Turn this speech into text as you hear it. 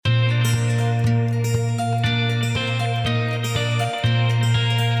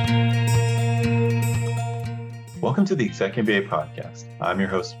Welcome to the ExecMBA podcast. I'm your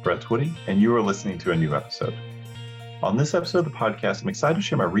host, Brett Twitty, and you are listening to a new episode. On this episode of the podcast, I'm excited to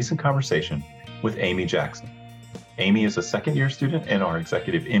share my recent conversation with Amy Jackson. Amy is a second-year student in our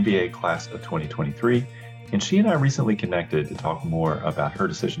Executive MBA Class of 2023, and she and I recently connected to talk more about her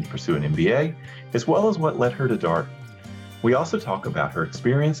decision to pursue an MBA, as well as what led her to Darden. We also talk about her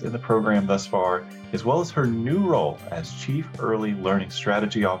experience in the program thus far, as well as her new role as Chief Early Learning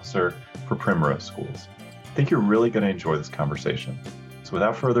Strategy Officer for Primrose Schools. I think you're really going to enjoy this conversation. So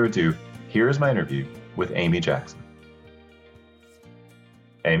without further ado, here is my interview with Amy Jackson.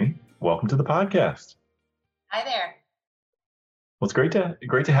 Amy, welcome to the podcast. Hi there. Well, it's great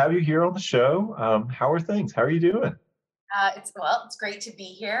to have you here on the show. How are things? How are you doing? It's great to be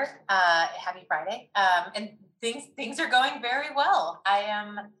here. Happy Friday. And things are going very well. I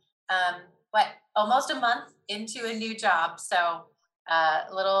am almost a month into a new job, so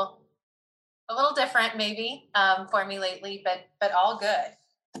a little different maybe for me lately, but all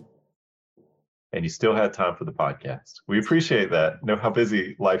good. And you still had time for the podcast. We appreciate that. Know how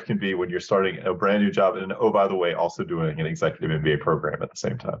busy life can be when you're starting a brand new job, and oh, by the way, also doing an executive MBA program at the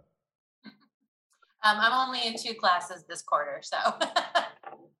same time. I'm only in 2 classes this quarter, so.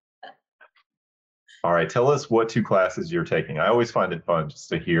 All right, tell us what 2 classes you're taking. I always find it fun just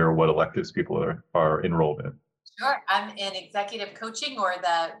to hear what electives people are enrolled in. Sure, I'm in executive coaching, or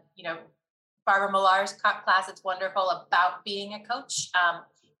the Barbara Millar's class. It's wonderful about being a coach,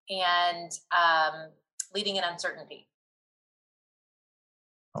 and leading in uncertainty.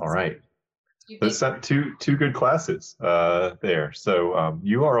 All right. That's two good classes there. So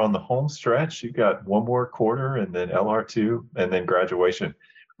you are on the home stretch. You've got one more quarter and then LR2 and then graduation.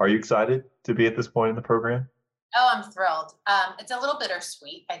 Are you excited to be at this point in the program? Oh, I'm thrilled. It's a little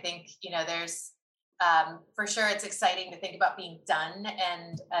bittersweet. I think, there's for sure it's exciting to think about being done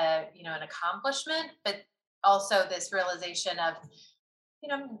and, an accomplishment, but also this realization of,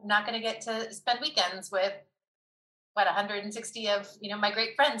 I'm not going to get to spend weekends with 160 of, my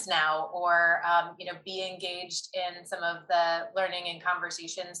great friends now, or, be engaged in some of the learning and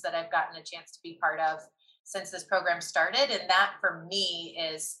conversations that I've gotten a chance to be part of since this program started. And that for me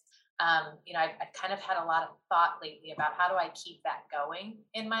is, I've kind of had a lot of thought lately about how do I keep that going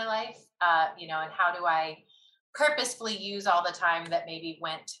in my life, and how do I purposefully use all the time that maybe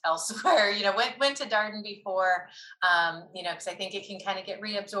went elsewhere, went to Darden before, because I think it can kind of get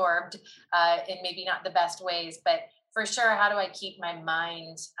reabsorbed in maybe not the best ways, but for sure, how do I keep my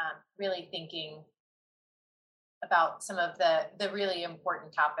mind really thinking about some of the really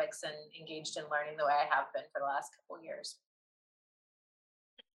important topics and engaged in learning the way I have been for the last couple of years.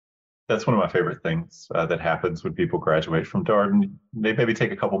 That's one of my favorite things that happens when people graduate from Darden. They maybe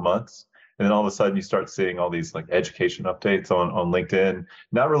take a couple months, and then all of a sudden you start seeing all these like education updates on LinkedIn,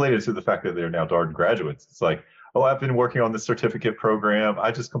 not related to the fact that they're now Darden graduates. It's like, oh, I've been working on this certificate program.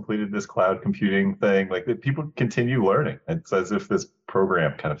 I just completed this cloud computing thing. Like people continue learning. It's as if this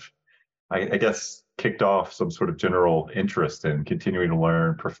program kind of, I guess, kicked off some sort of general interest in continuing to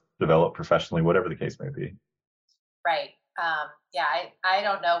learn, develop professionally, whatever the case may be. Right. I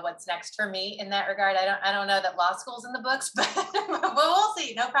don't know what's next for me in that regard. I don't know that law school's in the books, but we'll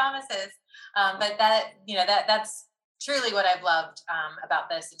see. No promises. But that's truly what I've loved about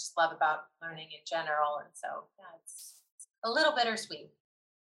this. I just love about learning in general. And so it's a little bittersweet.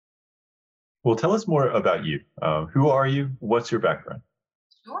 Well, tell us more about you. Who are you? What's your background?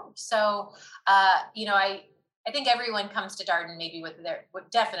 Sure. So, I think everyone comes to Darden maybe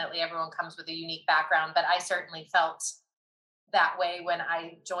definitely everyone comes with a unique background, but I certainly felt that way when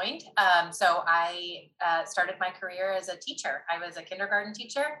I joined. So I started my career as a teacher. I was a kindergarten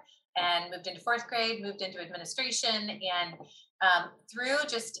teacher and moved into 4th grade, moved into administration. And through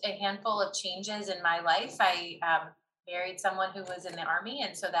just a handful of changes in my life, I married someone who was in the Army.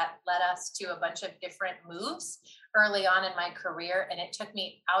 And so that led us to a bunch of different moves early on in my career. And it took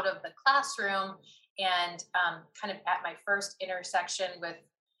me out of the classroom and kind of at my first intersection with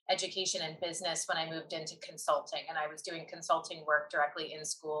education and business when I moved into consulting. And I was doing consulting work directly in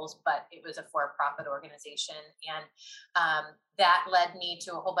schools, but it was a for-profit organization. And that led me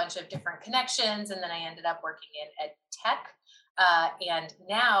to a whole bunch of different connections. And then I ended up working in ed tech. And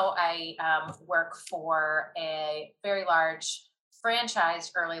now I work for a very large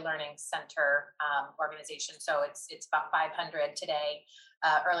franchised early learning center organization. So it's about 500 today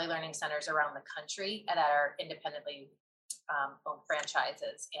early learning centers around the country that are independently owned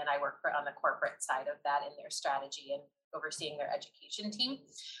franchises. And I work on the corporate side of that in their strategy and overseeing their education team.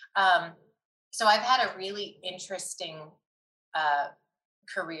 So I've had a really interesting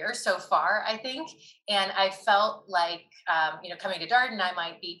career so far, I think. And I felt like, coming to Darden, I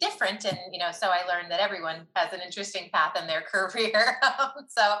might be different. And, so I learned that everyone has an interesting path in their career.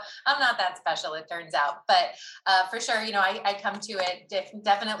 So I'm not that special, it turns out. But for sure, I come to it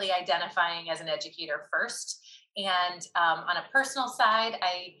definitely identifying as an educator first. And on a personal side,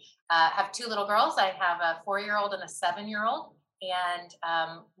 I have two little girls. I have a 4-year-old and a 7-year-old.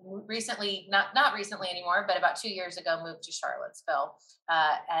 And recently, not recently anymore, but about 2 years ago, moved to Charlottesville.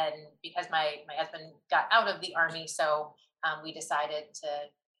 And because my husband got out of the Army, so we decided to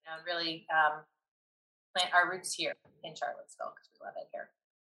really plant our roots here in Charlottesville because we love it here.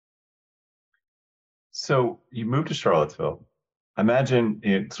 So you moved to Charlottesville. I imagine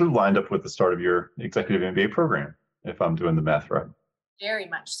it sort of lined up with the start of your executive MBA program, if I'm doing the math right. Very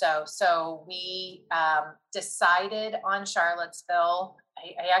much so. So we decided on Charlottesville.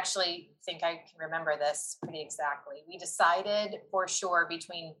 I actually think I can remember this pretty exactly. We decided for sure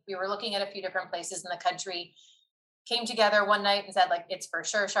we were looking at a few different places in the country, came together one night and said, like, it's for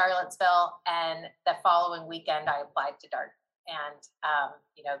sure Charlottesville. And the following weekend, I applied to Darden. And,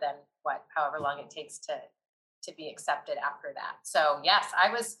 then however long it takes to be accepted after that. So yes,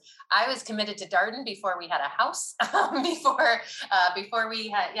 I was committed to Darden before we had a house, before we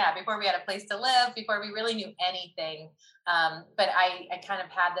had a place to live, before we really knew anything. But I kind of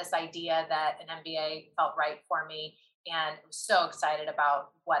had this idea that an MBA felt right for me, and I was so excited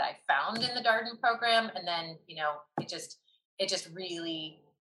about what I found in the Darden program. And then, it just really,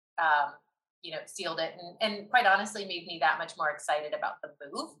 sealed it, and quite honestly made me that much more excited about the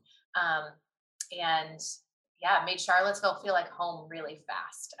move. And made Charlottesville feel like home really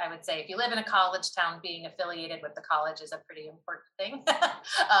fast. I would say if you live in a college town, being affiliated with the college is a pretty important thing,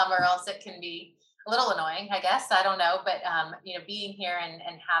 or else it can be a little annoying, I guess. I don't know. But, being here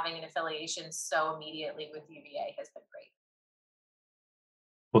and having an affiliation so immediately with UVA has been great.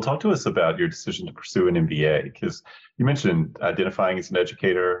 Well, talk to us about your decision to pursue an MBA, because you mentioned identifying as an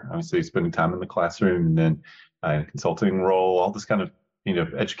educator, obviously spending time in the classroom, and then a consulting role, all this kind of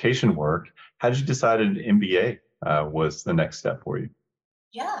education work. How did you decide an MBA was the next step for you?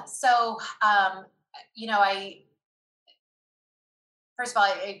 Yeah. So, I first of all,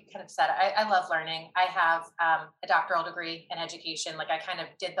 I kind of said I love learning. I have a doctoral degree in education. Like I kind of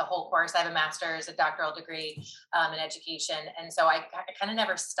did the whole course. I have a master's, a doctoral degree in education, and so I kind of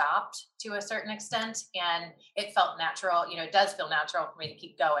never stopped to a certain extent, and it felt natural. It does feel natural for me to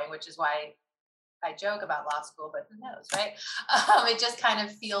keep going, which is why I joke about law school, but who knows, right? It just kind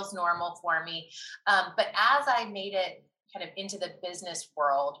of feels normal for me. But as I made it kind of into the business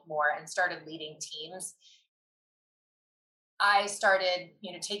world more and started leading teams, I started,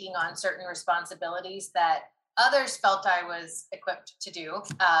 taking on certain responsibilities that others felt I was equipped to do,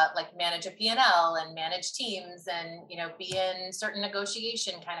 like manage a P&L and manage teams and, be in certain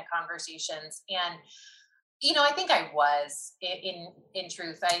negotiation kind of conversations. And I think I was in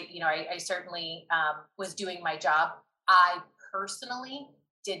truth. I certainly was doing my job. I personally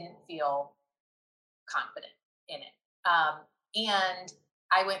didn't feel confident in it. And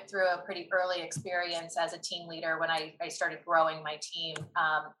I went through a pretty early experience as a team leader when I started growing my team,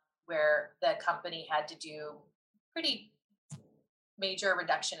 where the company had to do pretty major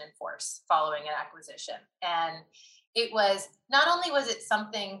reduction in force following an acquisition. And it was, not only was it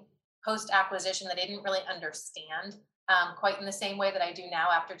something post-acquisition that I didn't really understand quite in the same way that I do now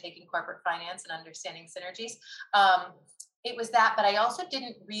after taking corporate finance and understanding synergies. It was that, but I also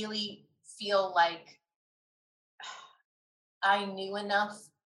didn't really feel like I knew enough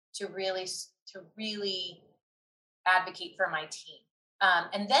to really advocate for my team.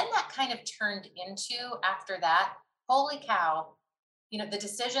 And then that kind of turned into, after that, holy cow, the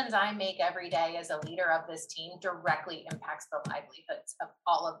decisions I make every day as a leader of this team directly impacts the livelihoods of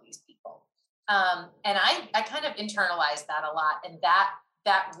all of these people. And I kind of internalized that a lot. And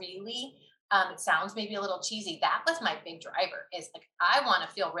that really, it sounds maybe a little cheesy. That was my big driver, is like, I want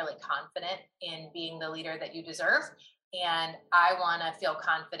to feel really confident in being the leader that you deserve. And I want to feel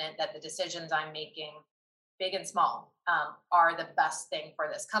confident that the decisions I'm making, big and small, are the best thing for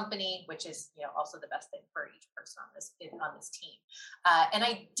this company, which is, also the best thing for each person on this team. And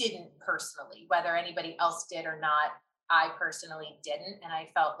I didn't personally, whether anybody else did or not, I personally didn't. And I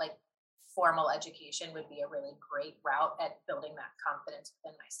felt like formal education would be a really great route at building that confidence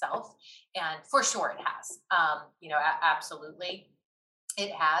within myself. And for sure it has, absolutely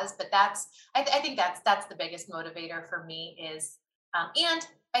it has. But I think that's the biggest motivator for me is, and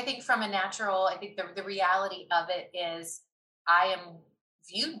I think from a natural, I think the reality of it is I am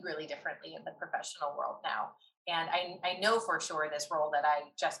viewed really differently in the professional world now. And I know for sure this role that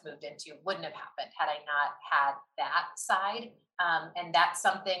I just moved into wouldn't have happened had I not had that side. And that's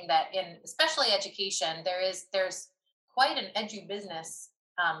something that in especially education, there's quite an edu business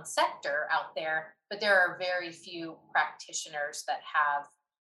sector out there, but there are very few practitioners that have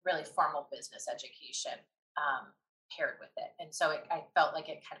really formal business education paired with it. And so I felt like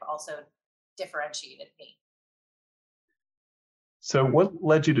it kind of also differentiated me. So what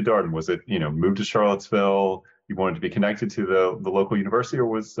led you to Darden? Was it, move to Charlottesville? You wanted to be connected to the local university, or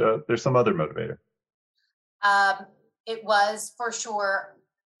was there some other motivator? Um, it was for sure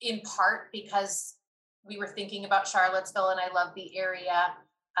in part because we were thinking about Charlottesville and I love the area.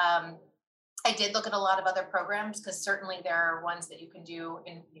 Um, I did look at a lot of other programs because certainly there are ones that you can do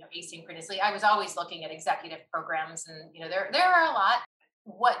in asynchronously. I was always looking at executive programs, and there are a lot.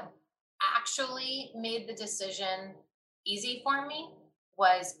 What actually made the decision easy for me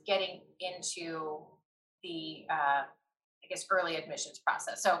was getting into the I guess early admissions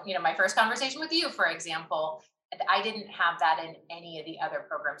process. So my first conversation with you, for example, I didn't have that in any of the other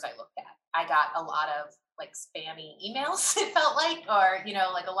programs I looked at. I got a lot of like spammy emails, it felt like, or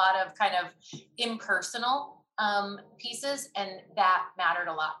like a lot of kind of impersonal pieces, and that mattered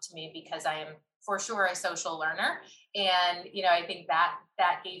a lot to me because I am for sure a social learner, and I think that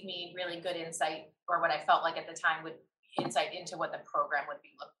gave me really good insight, or what I felt like at the time would insight into what the program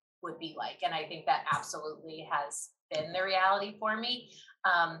would be like, and I think that absolutely has been the reality for me.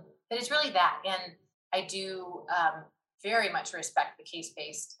 But it's really that, and I do very much respect the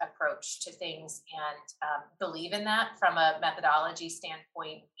case-based approach to things, and believe in that from a methodology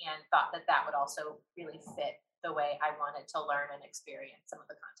standpoint, and thought that would also really fit the way I wanted to learn and experience some of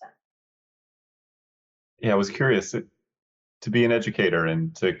the content. Yeah, I was curious to be an educator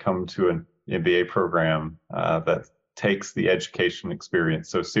and to come to an MBA program that takes the education experience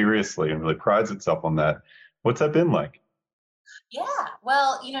so seriously and really prides itself on that. What's that been like? Yeah,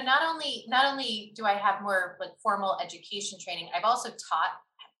 well, not only do I have more like formal education training, I've also taught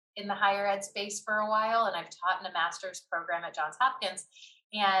in the higher ed space for a while, and I've taught in a master's program at Johns Hopkins.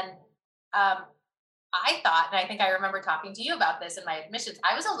 And um, I thought, and I think I remember talking to you about this in my admissions,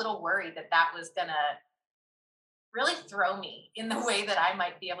 I was a little worried that was gonna really throw me in the way that I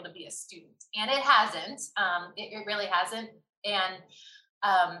might be able to be a student, and it hasn't. It really hasn't. And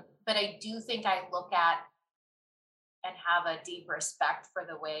but I do think I look at and have a deep respect for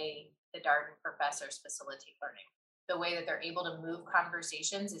the way the Darden professors facilitate learning. The way that they're able to move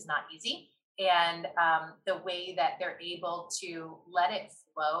conversations is not easy. And the way that they're able to let it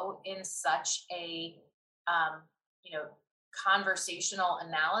flow in such a, um, you know, conversational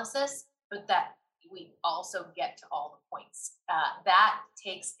analysis, but that we also get to all the points. That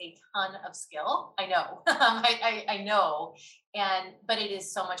takes a ton of skill. I know, I know, but it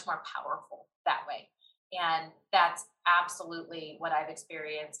is so much more powerful that way. And that's absolutely what I've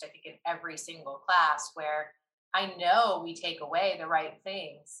experienced, I think, in every single class, where I know we take away the right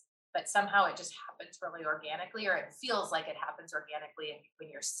things, but somehow it just happens really organically, or it feels like it happens organically. And when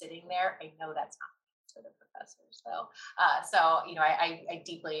you're sitting there, I know that's not to the professors. So I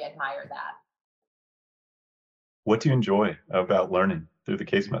deeply admire that. What do you enjoy about learning through the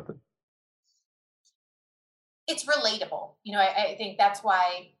case method? It's relatable. I think that's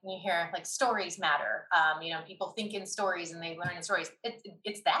why you hear like stories matter. People think in stories and they learn in stories.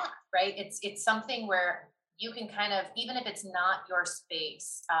 It's that, right? It's something where you can kind of, even if it's not your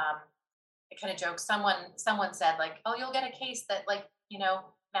space. I kind of joke. Someone said like, "Oh, you'll get a case that like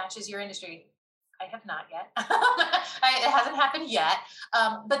matches your industry." I have not yet. It hasn't happened yet.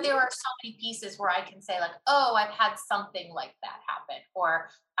 But there are so many pieces where I can say like, "Oh, I've had something like that happen," or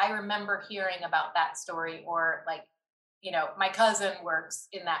I remember hearing about that story, or like, my cousin works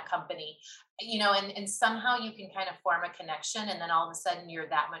in that company, and somehow you can kind of form a connection, and then all of a sudden you're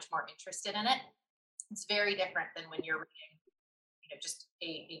that much more interested in it. It's very different than when you're reading, just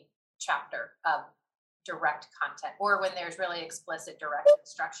a chapter of direct content, or when there's really explicit direct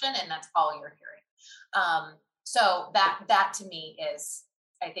instruction and that's all you're hearing. So that to me is,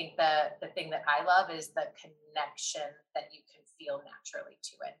 I think, the thing that I love is the connection that you can feel naturally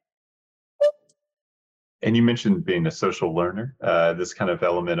to it. And you mentioned being a social learner, this kind of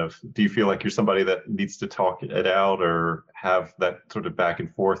element of, do you feel like you're somebody that needs to talk it out or have that sort of back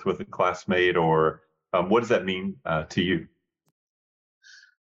and forth with a classmate, or what does that mean to you?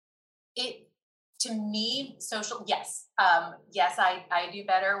 It To me, social, yes. Yes, I do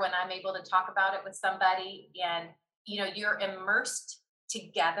better when I'm able to talk about it with somebody, and you're immersed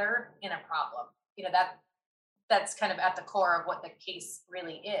together in a problem. That's kind of at the core of what the case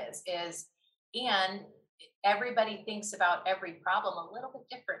really is, and everybody thinks about every problem a little bit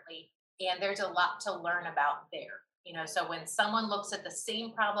differently, and there's a lot to learn about there. So when someone looks at the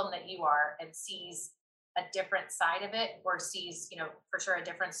same problem that you are and sees a different side of it or sees, for sure a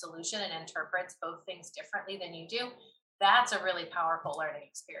different solution and interprets both things differently than you do, that's a really powerful learning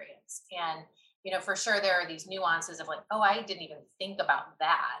experience. And, for sure there are these nuances of like, oh, I didn't even think about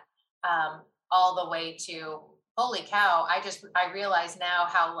that. All the way to, holy cow, I realize now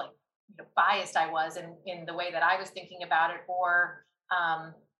how like biased I was in the way that I was thinking about it, or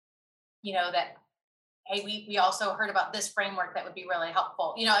that, hey, we also heard about this framework that would be really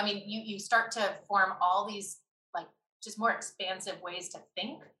helpful. You start to form all these like just more expansive ways to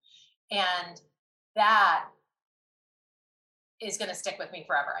think, and that is going to stick with me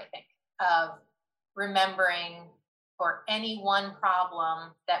forever, I think, of remembering for any one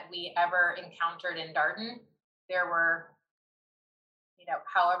problem that we ever encountered in Darden, there were,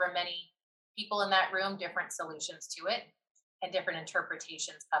 however many people in that room, different solutions to it and different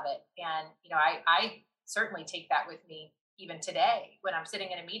interpretations of it. And, I certainly take that with me even today when I'm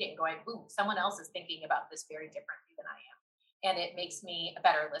sitting in a meeting going, ooh, someone else is thinking about this very differently than I am. And it makes me a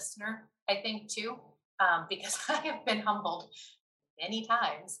better listener, I think, too, because I have been humbled many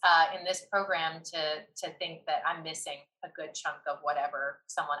times in this program to think that I'm missing a good chunk of whatever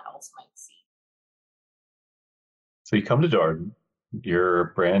someone else might see. So you come to Darden, you're a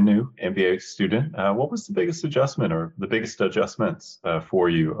brand new MBA student. What was the biggest adjustment or the biggest adjustments for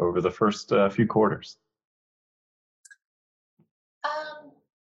you over the first few quarters?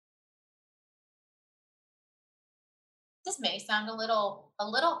 This may sound a little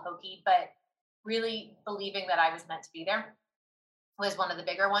hokey, but really believing that I was meant to be there was one of the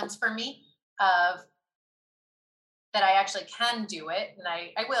bigger ones for me, of that I actually can do it and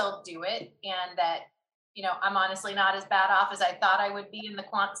I will do it, and that I'm honestly not as bad off as I thought I would be in the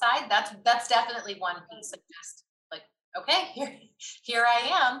quant side. That's definitely one piece of just like, okay, here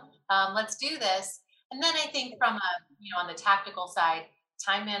I am, let's do this. And then I think from on the tactical side,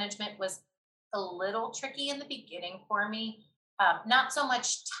 time management was a little tricky in the beginning for me. Not so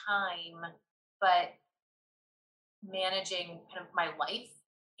much time, but managing kind of my life.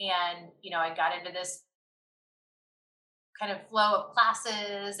 And, I got into this kind of flow of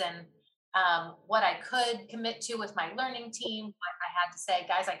classes and what I could commit to with my learning team. What I had to say,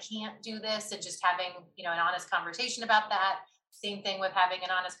 guys, I can't do this, and just having, an honest conversation about that. Same thing with having an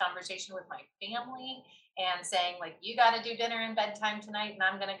honest conversation with my family and saying, like, you got to do dinner and bedtime tonight, and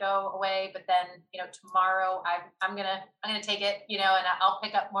I'm going to go away. But then, tomorrow I'm gonna take it, and I'll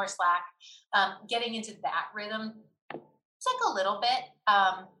pick up more slack. Getting into that rhythm, it's like a little bit.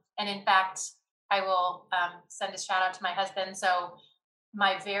 And in fact, I will send a shout out to my husband. So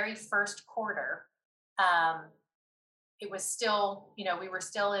my very first quarter, it was still, we were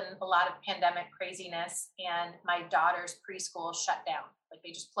still in a lot of pandemic craziness, and my daughter's preschool shut down. Like,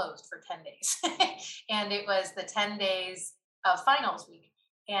 they just closed for 10 days. And it was the 10 days of finals week.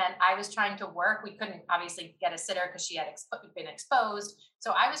 And I was trying to work. We couldn't obviously get a sitter because she had been exposed.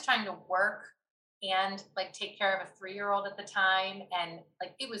 So I was trying to work and like take care of a 3-year-old at the time. And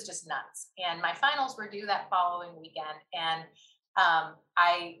like, it was just nuts. And my finals were due that following weekend. And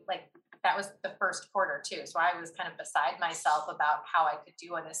that was the first quarter too. So I was kind of beside myself about how I could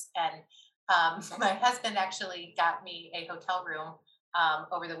do this. And my husband actually got me a hotel room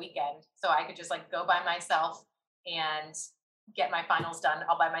over the weekend, so I could just like go by myself and get my finals done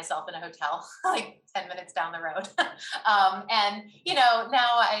all by myself in a hotel, like 10 minutes down the road. And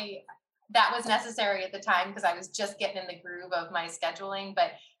now that was necessary at the time because I was just getting in the groove of my scheduling.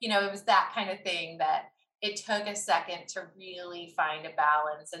 But it was that kind of thing that it took a second to really find a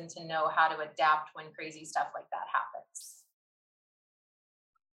balance and to know how to adapt when crazy stuff like that happens.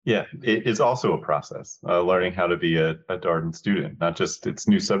 Yeah, it is also a process, learning how to be a Darden student, not just its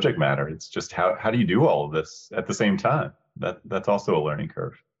new subject matter. It's just how do you do all of this at the same time? That's also a learning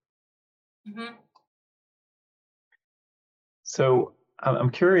curve. Mm-hmm. So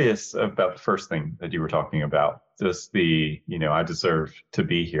I'm curious about the first thing that you were talking about, just the, I deserve to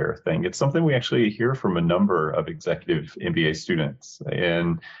be here thing. It's something we actually hear from a number of executive MBA students.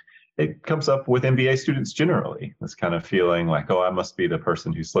 And it comes up with MBA students generally, this kind of feeling like, oh, I must be the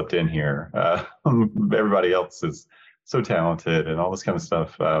person who slipped in here. Everybody else is so talented and all this kind of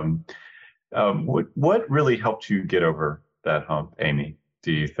stuff. What really helped you get over that hump, Amy,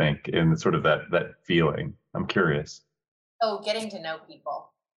 do you think, in sort of that feeling? I'm curious. Oh, getting to know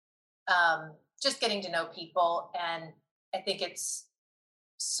people. Just getting to know people. And I think it's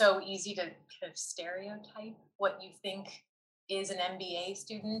so easy to kind of stereotype what you think is an MBA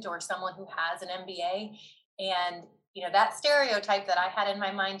student or someone who has an MBA. And, that stereotype that I had in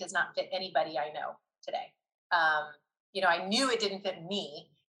my mind does not fit anybody I know today. I knew it didn't fit me,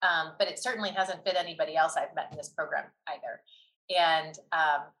 but it certainly hasn't fit anybody else I've met in this program either. And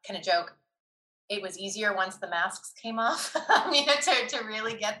kind of joke, it was easier once the masks came off, to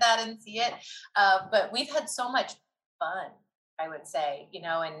really get that and see it. But we've had so much fun, I would say,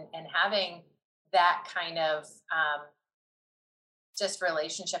 and having that kind of just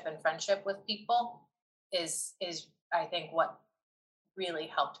relationship and friendship with people is I think what really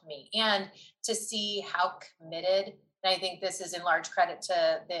helped me, and to see how committed. And I think this is in large credit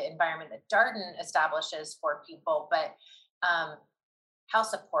to the environment that Darden establishes for people, but how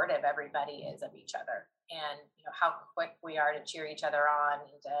supportive everybody is of each other, and how quick we are to cheer each other on,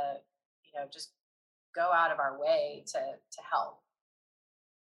 and to just go out of our way to help.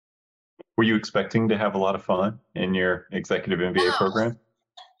 Were you expecting to have a lot of fun in your executive MBA No, program?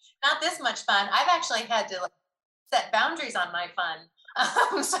 not this much fun. I've actually had to set boundaries on my fun.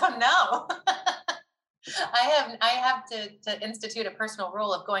 So no. I have to institute a personal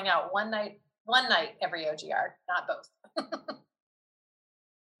rule of going out one night every OGR, not both.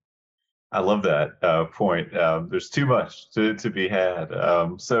 I love that point. There's too much to be had.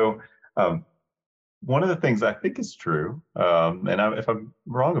 Um, One of the things I think is true, if I'm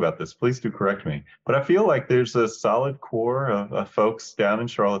wrong about this, please do correct me, but I feel like there's a solid core of folks down in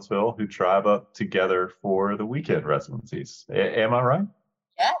Charlottesville who drive up together for the weekend residencies. Am I right?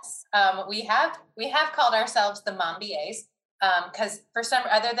 Yes, we have called ourselves the Mom BAs, because for some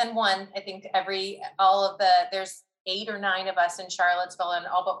other than one, I think there's 8 or 9 of us in Charlottesville, and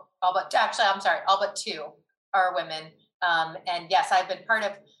all but actually, I'm sorry, all but 2 are women. And yes, I've been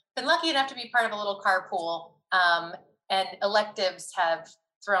lucky enough to be part of a little carpool, and electives have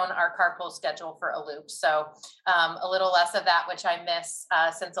thrown our carpool schedule for a loop. So a little less of that, which I miss,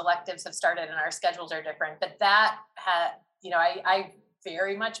 since electives have started and our schedules are different. But that I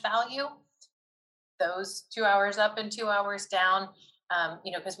very much value those 2 hours up and 2 hours down,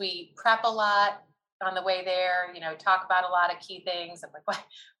 because we prep a lot on the way there, talk about a lot of key things. I'm like,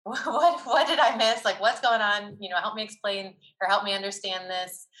 what did I miss? Like, what's going on? Help me explain or help me understand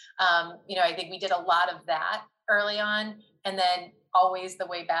this. I think we did a lot of that early on. And then always the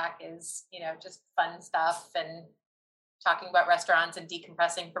way back is, just fun stuff and talking about restaurants and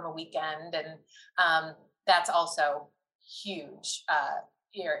decompressing from a weekend. And that's also huge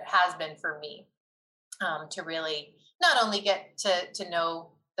here. It has been for me, to really not only get to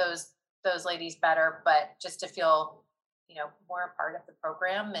know those ladies better, but just to feel, more a part of the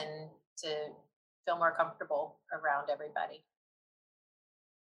program and to feel more comfortable around everybody.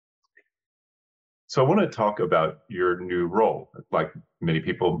 So I want to talk about your new role. Like many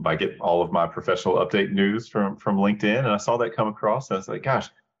people, I get all of my professional update news from LinkedIn, and I saw that come across. And I was like, gosh,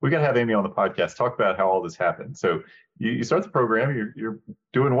 we got to have Amy on the podcast, talk about how all this happened. So you start the program, you're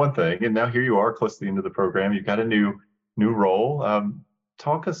doing one thing, and now here you are close to the end of the program. You've got a new role.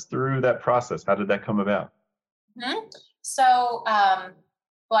 Talk us through that process. How did that come about? Mm-hmm. So, I'll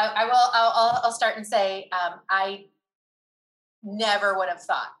start and say, I never would have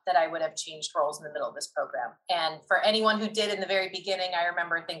thought that I would have changed roles in the middle of this program. And for anyone who did in the very beginning, I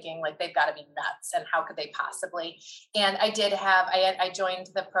remember thinking like, they've got to be nuts, and how could they possibly? And I joined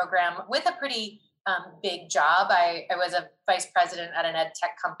the program with a pretty big job. I was a vice president at an ed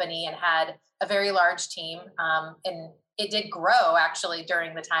tech company and had a very large team. And it did grow actually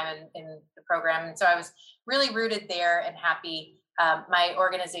during the time in the program. And so I was really rooted there and happy. My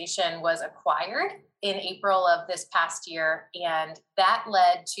organization was acquired in April of this past year, and that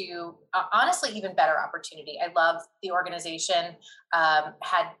led to honestly even better opportunity. I love the organization,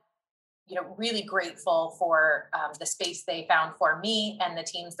 really grateful for the space they found for me and the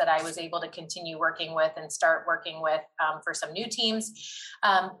teams that I was able to continue working with and start working with for some new teams.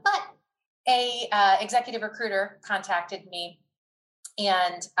 But a executive recruiter contacted me,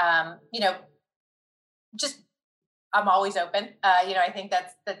 and just I'm always open. I think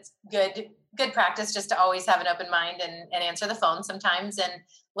that's good practice, just to always have an open mind and answer the phone sometimes, and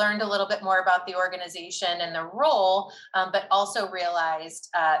learned a little bit more about the organization and the role, but also realized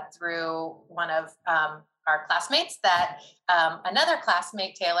through one of our classmates that another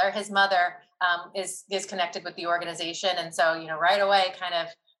classmate, Taylor, his mother is connected with the organization. And so, right away kind of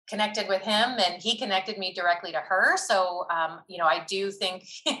connected with him, and he connected me directly to her. So, I do think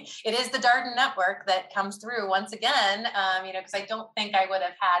it is the Darden network that comes through once again, because I don't think I would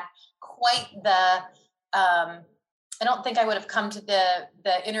have had quite I don't think I would have come to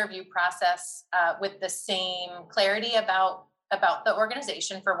the interview process with the same clarity about the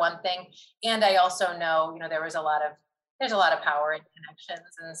organization, for one thing. And I also know, there's a lot of power in connections.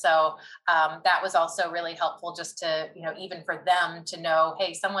 And so that was also really helpful, just to, even for them to know,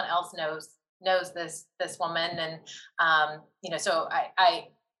 hey, someone else knows this woman. And, so I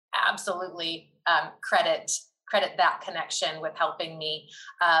absolutely credit credit that connection with helping me.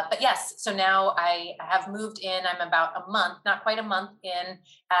 But yes, so now I have moved in. I'm about a month, not quite a month in,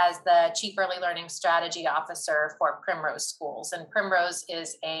 as the Chief Early Learning Strategy Officer for Primrose Schools. And Primrose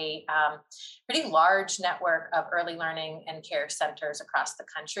is a pretty large network of early learning and care centers across the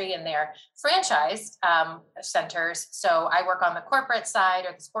country, and they're franchised centers. So I work on the corporate side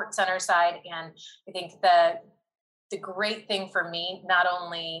or the sports center side, and I think the great thing for me, not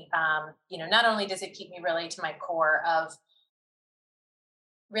only does it keep me really to my core of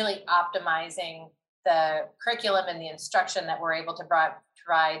really optimizing the curriculum and the instruction that we're able to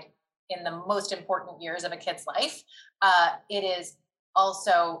provide in the most important years of a kid's life, it is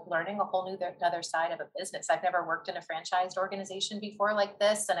also learning a whole new other side of a business. I've never worked in a franchised organization before like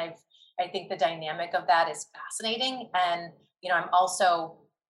this, and I think the dynamic of that is fascinating. And I'm also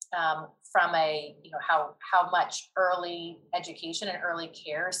from a, how much early education and early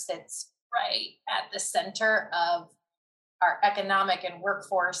care sits right at the center of our economic and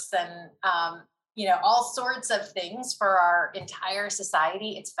workforce and, all sorts of things for our entire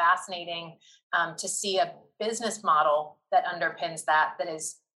society. It's fascinating to see a business model that underpins that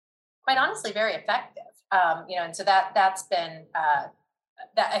is quite honestly very effective. And so that's been,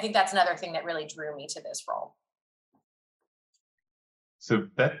 I think that's another thing that really drew me to this role. So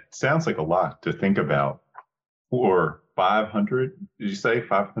that sounds like a lot to think about for 500, did you say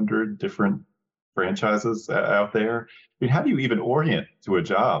 500 different franchises out there? I mean, how do you even orient to a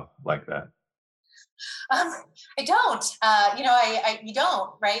job like that? I don't, you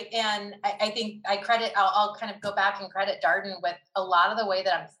don't, right? And I think I'll kind of go back and credit Darden with a lot of the way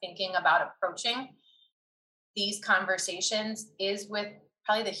that I'm thinking about approaching these conversations is with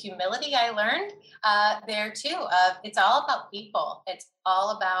probably the humility I learned there too. It's all about people. It's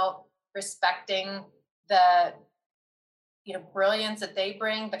all about respecting the brilliance that they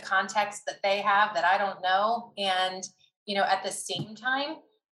bring, the context that they have that I don't know, and at the same time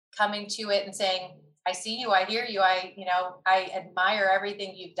coming to it and saying, I see you, I hear you, I admire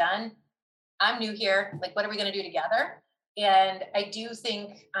everything you've done. I'm new here. Like, what are we going to do together? And I do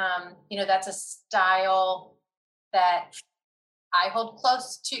think that's a style that I hold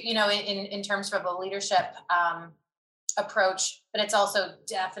close to, in terms of a leadership approach, but it's also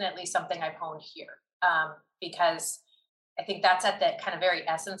definitely something I've honed here because I think that's at the kind of very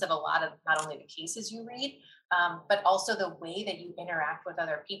essence of a lot of not only the cases you read, but also the way that you interact with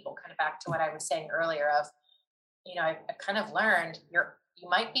other people. Kind of back to what I was saying earlier of, I've kind of learned you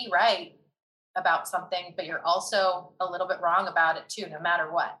might be right about something, but you're also a little bit wrong about it too, no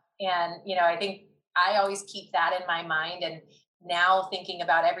matter what. And, I think I always keep that in my mind. And now thinking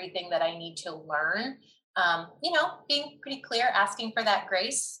about everything that I need to learn, being pretty clear, asking for that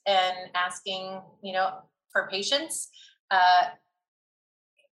grace and asking, for patience.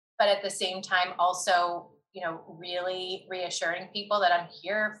 But at the same time, also, really reassuring people that I'm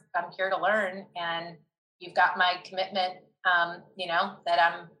here to learn, and you've got my commitment, that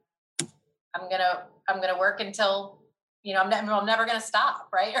I'm gonna work until, I'm never gonna stop,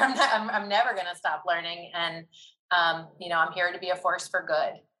 right? Or I'm never gonna stop learning, and I'm here to be a force for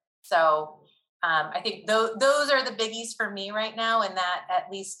good. So I think those are the biggies for me right now, and that at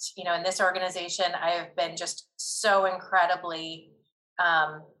least, in this organization, I have been just so incredibly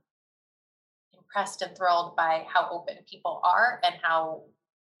impressed and thrilled by how open people are and how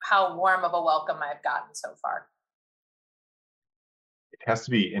warm of a welcome I've gotten so far. It has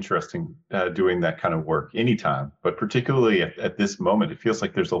to be interesting doing that kind of work anytime, but particularly at this moment, it feels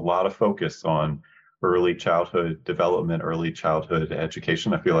like there's a lot of focus on early childhood development, early childhood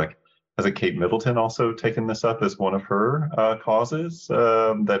education. I feel like, hasn't Kate Middleton also taken this up as one of her causes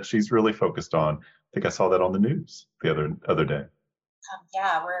that she's really focused on? I think I saw that on the news the other day.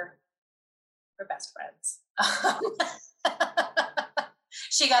 Yeah, we're best friends.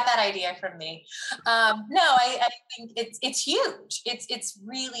 She got that idea from me. No, I think it's huge. It's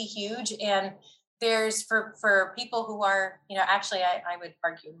really huge. And there's for people who are, actually I would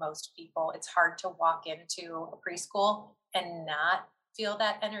argue most people, it's hard to walk into a preschool and not feel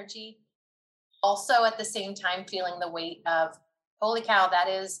that energy. Also at the same time, feeling the weight of, holy cow, that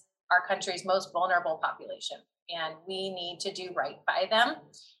is our country's most vulnerable population. And we need to do right by them.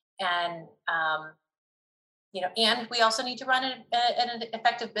 And, and we also need to run an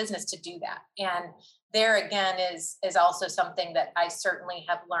effective business to do that. And there again is also something that I certainly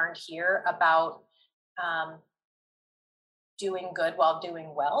have learned here about doing good while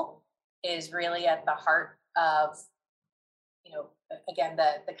doing well is really at the heart of, again,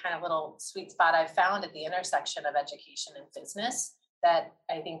 the kind of little sweet spot I've found at the intersection of education and business, that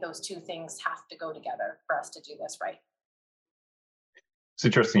I think those two things have to go together for us to do this right. It's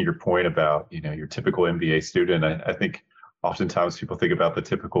interesting your point about, your typical MBA student. I think oftentimes people think about the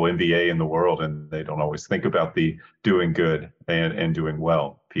typical MBA in the world, and they don't always think about the doing good and doing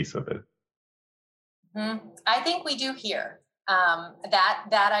well piece of it. I think we do here. That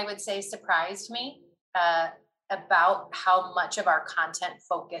I would say surprised me about how much of our content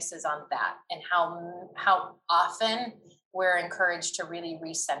focuses on that, and how often we're encouraged to really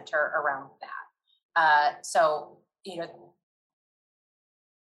recenter around that. So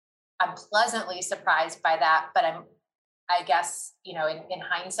I'm pleasantly surprised by that, but I guess, in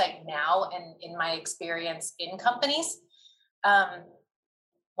hindsight now and in my experience in companies,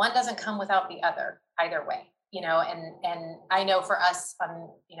 one doesn't come without the other either way, and I know for us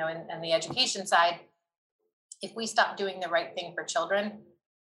on, in the education side, if we stop doing the right thing for children,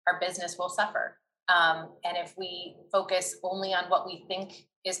 our business will suffer. And if we focus only on what we think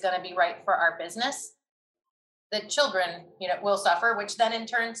is going to be right for our business, the children, will suffer, which then in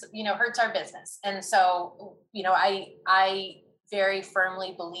turn, hurts our business. And so, I very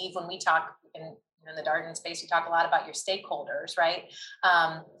firmly believe when we talk in the Darden space, we talk a lot about your stakeholders, right?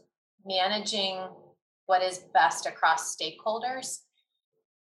 Managing what is best across stakeholders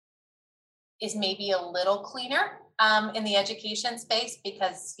is maybe a little cleaner in the education space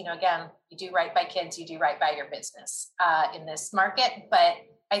because, again, you do right by kids, you do right by your business in this market. But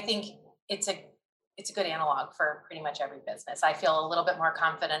I think it's a good analog for pretty much every business. I feel a little bit more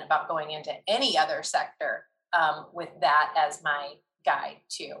confident about going into any other sector with that as my guide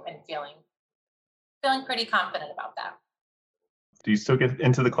too, and feeling pretty confident about that. Do you still get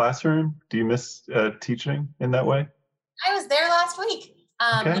into the classroom? Do you miss teaching in that way? I was there last week.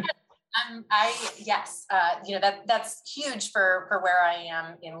 Okay. Yes, that's huge for where I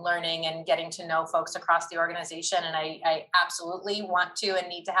am in learning and getting to know folks across the organization. And I absolutely want to and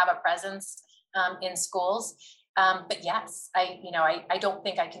need to have a presence in schools. But yes, I don't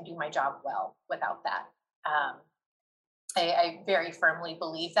think I can do my job well without that. I very firmly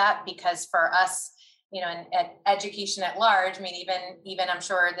believe that, because for us, in education at large, I mean, even I'm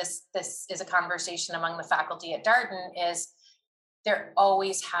sure this is a conversation among the faculty at Darden, is there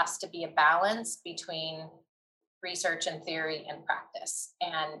always has to be a balance between research and theory and practice.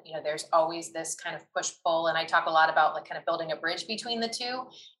 And, there's always this kind of push-pull. And I talk a lot about kind of building a bridge between the two.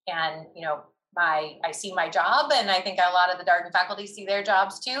 And, I see my job, and I think a lot of the Darden faculty see their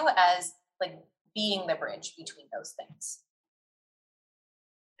jobs too, as being the bridge between those things.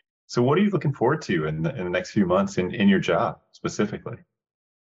 So what are you looking forward to in the next few months in your job specifically?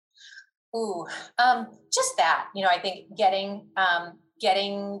 Ooh, just that, I think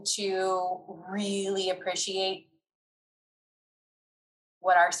getting to really appreciate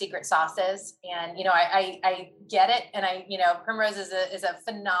what our secret sauce is. And, I get it. And Primrose is a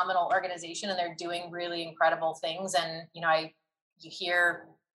phenomenal organization, and they're doing really incredible things. And,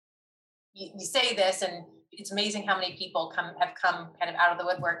 you say this, and it's amazing how many people have come kind of out of the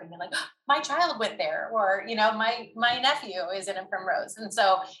woodwork and been like, oh, my child went there, or, my nephew is in a Primrose. And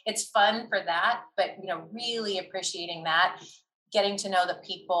so it's fun for that, but, really appreciating that, getting to know the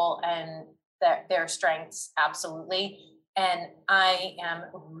people and their strengths. Absolutely. And I am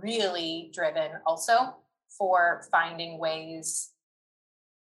really driven also for finding ways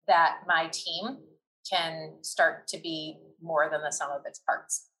that my team can start to be more than the sum of its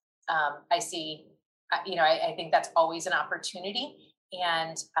parts. I see, I think that's always an opportunity.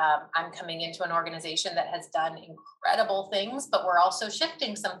 And I'm coming into an organization that has done incredible things, but we're also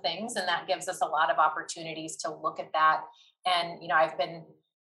shifting some things. And that gives us a lot of opportunities to look at that. And, I've been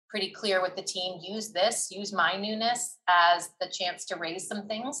pretty clear with the team, use my newness as the chance to raise some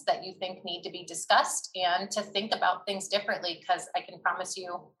things that you think need to be discussed, and to think about things differently. Because I can promise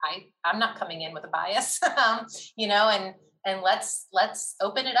you, I'm not coming in with a bias, and let's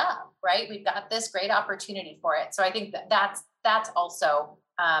open it up, right? We've got this great opportunity for it. So I think that's also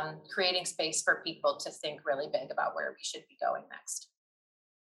creating space for people to think really big about where we should be going next.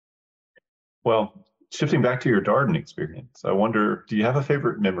 Well, shifting back to your Darden experience, I wonder, do you have a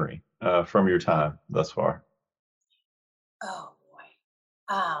favorite memory from your time thus far? Oh boy.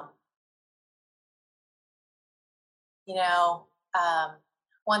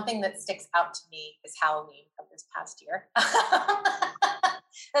 One thing that sticks out to me is Halloween of this past year.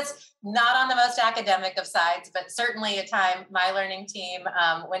 That's not on the most academic of sides, but certainly a time my learning team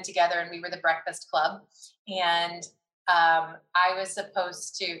went together, and we were the breakfast club. And I was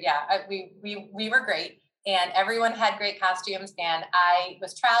supposed to, we were great, and everyone had great costumes. And I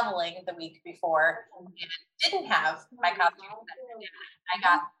was traveling the week before and didn't have my costume. I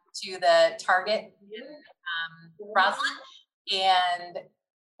got to the Target in Roslyn and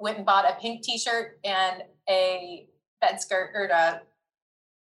went and bought a pink t-shirt and a bed skirt, or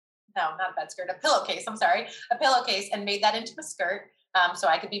no, not a bed skirt, a pillowcase. I'm sorry, a pillowcase, and made that into a skirt, so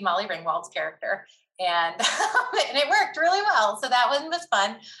I could be Molly Ringwald's character, and and it worked really well. So that one was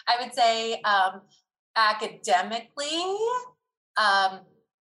fun. I would say academically, I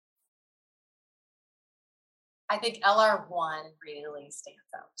think LR1 really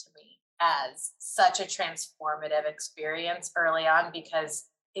stands out to me as such a transformative experience early on, because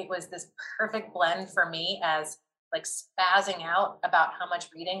it was this perfect blend for me as like spazzing out about how much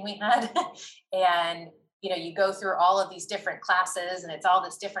reading we had. And, you go through all of these different classes and it's all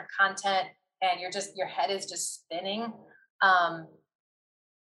this different content and your head is just spinning. Um,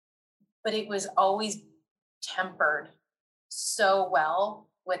 but it was always tempered so well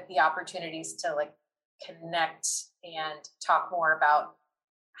with the opportunities to like connect and talk more about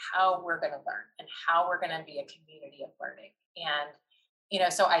how we're going to learn and how we're going to be a community of learning. And,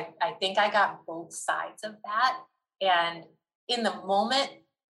 so I think I got both sides of that. And in the moment,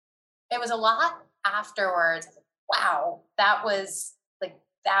 it was a lot. Afterwards, wow, that was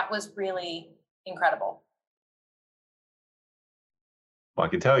really incredible. Well, I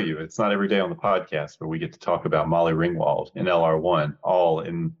can tell you, it's not every day on the podcast where we get to talk about Molly Ringwald and LR1 all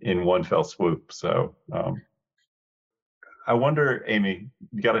in one fell swoop. So I wonder, Amy,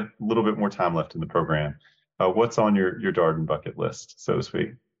 you got a little bit more time left in the program. What's on your Darden bucket list, so to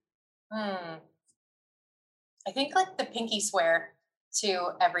speak? I think like the pinky swear to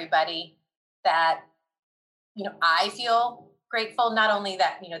everybody that, I feel grateful, not only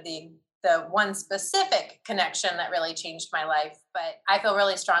that, the one specific connection that really changed my life, but I feel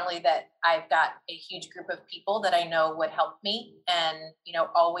really strongly that I've got a huge group of people that I know would help me and,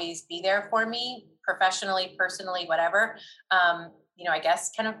 always be there for me professionally, personally, whatever. I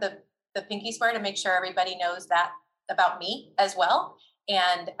guess kind of the pinky swear to make sure everybody knows that about me as well.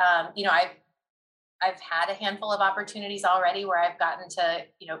 And, I've had a handful of opportunities already where I've gotten to,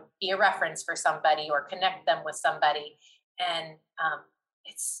 be a reference for somebody or connect them with somebody. And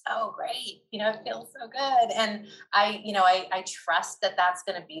it's so great. It feels so good. And I trust that that's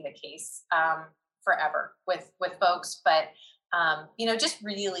going to be the case forever with folks. But, just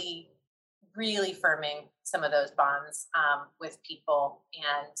really, really firming some of those bonds with people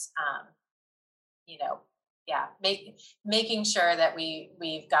and, yeah, making sure that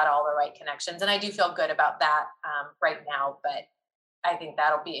we've got all the right connections. And I do feel good about that right now, but I think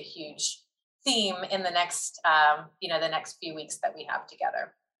that'll be a huge theme in the next, the next few weeks that we have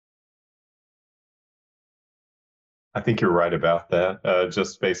together. I think you're right about that,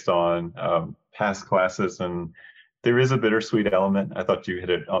 just based on past classes. And there is a bittersweet element. I thought you hit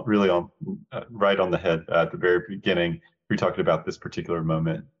it really right on the head at the very beginning. We talked about this particular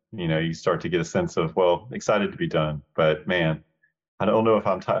moment. You start to get a sense of, well, excited to be done, but man, I don't know if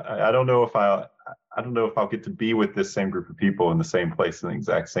I don't know if I'll get to be with this same group of people in the same place in the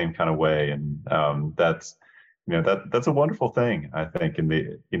exact same kind of way. And that's that's a wonderful thing, I think. And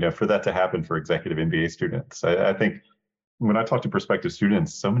for that to happen for executive MBA students, I think when I talk to prospective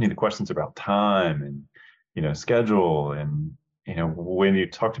students, so many of the questions about time and schedule, and when you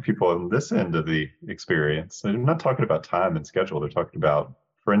talk to people on this end of the experience, they're not talking about time and schedule. They're talking about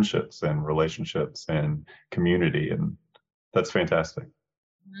friendships and relationships and community, and that's fantastic.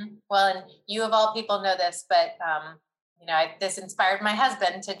 Mm-hmm. Well, and you of all people know this, but this inspired my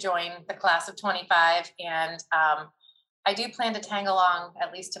husband to join the class of 25, and I do plan to tag along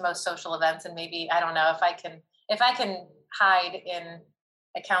at least to most social events, and maybe I don't know if I can hide in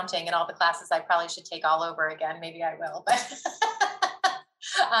accounting and all the classes I probably should take all over again. Maybe I will, but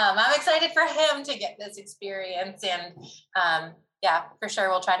I'm excited for him to get this experience, and yeah, for sure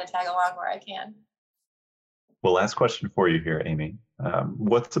we'll try to tag along where I can. Well, last question for you here, Amy.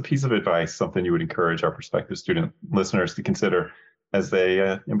 What's a piece of advice, something you would encourage our prospective student listeners to consider as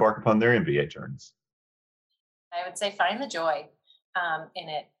they embark upon their MBA journeys? I would say find the joy in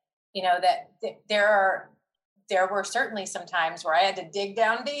it. There were certainly some times where I had to dig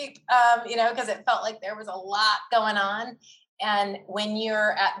down deep, because it felt like there was a lot going on. And when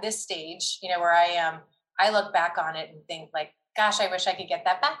you're at this stage, where I am, I look back on it and think like, gosh, I wish I could get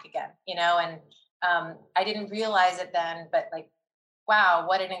that back again, and I didn't realize it then, but like, wow,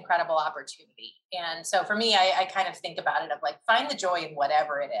 what an incredible opportunity. And so for me, I kind of think about it of like, find the joy in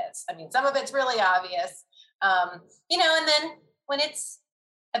whatever it is. I mean, some of it's really obvious, and then when it's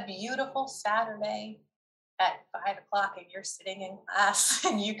a beautiful Saturday at 5 o'clock and you're sitting in class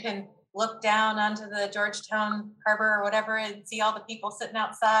and you can look down onto the Georgetown Harbor or whatever and see all the people sitting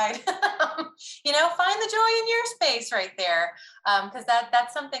outside, find the joy in your space right there. Because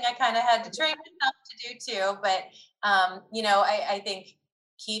that's something I kind of had to train myself to do too. But, I think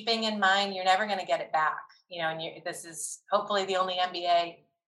keeping in mind, you're never going to get it back, and this is hopefully the only MBA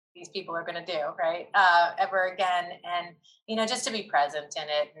these people are going to do, right? Ever again. And, just to be present in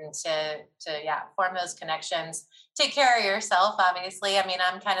it and to form those connections, take care of yourself. Obviously. I mean,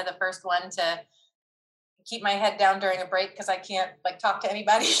 I'm kind of the first one to keep my head down during a break because I can't talk to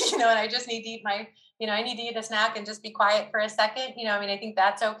anybody, and I just need to eat I need to eat a snack and just be quiet for a second. I think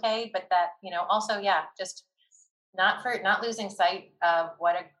that's okay. But that, also, just not losing sight of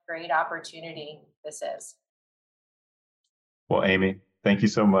what a great opportunity this is. Well, Amy, thank you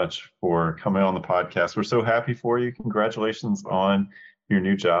so much for coming on the podcast. We're so happy for you. Congratulations on your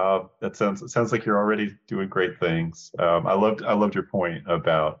new job. It sounds like you're already doing great things. I loved your point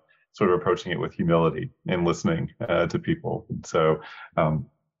about sort of approaching it with humility and listening to people. So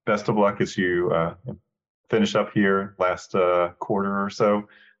best of luck as you finish up here last quarter or so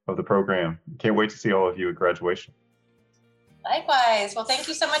of the program. Can't wait to see all of you at graduation. Likewise. Well, thank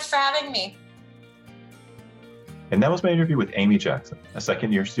you so much for having me. And that was my interview with Amy Jackson, a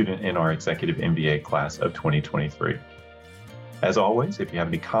second-year student in our Executive MBA class of 2023. As always, if you have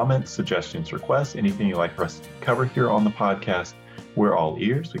any comments, suggestions, requests, anything you'd like for us to cover here on the podcast, we're all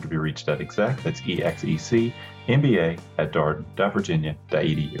ears. We can be reached at that's ExecMBA at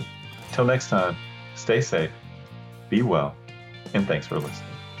darden.virginia.edu. Till next time, stay safe, be well, and thanks for listening.